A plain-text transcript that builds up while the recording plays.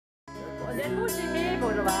Und den muss ich heben,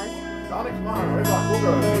 oder was? Gar nichts machen, einfach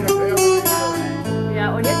gucken.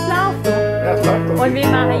 Ja, und jetzt lauft er. Ja, jetzt läuft er. Und wir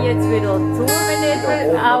machen jetzt wieder zu, wenn ich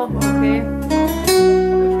will. Auch, okay.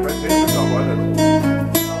 Jetzt könnt ihr es aber nicht.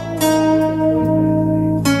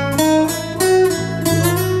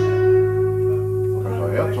 Das ist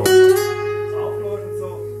doch Herzog.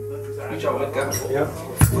 Ich auch nicht gerne. Ja.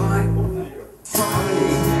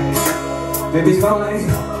 Baby, fine.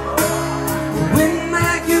 When I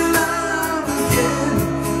get love again,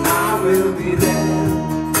 I will be there.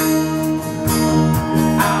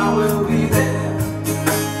 I will be there.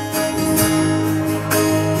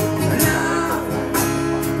 Now,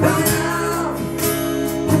 now,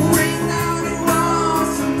 rain down and fall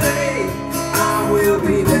someday. I will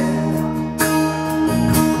be there.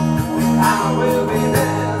 I will be there.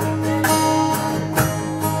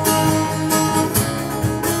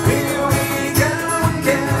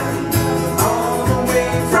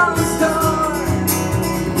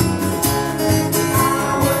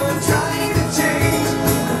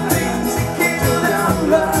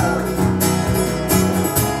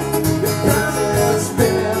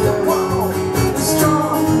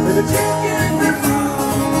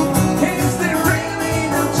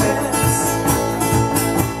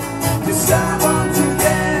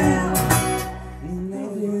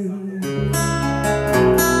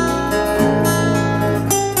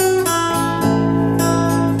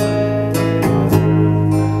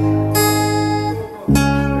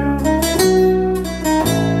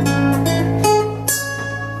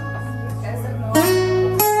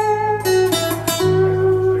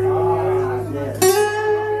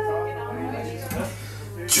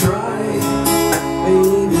 Try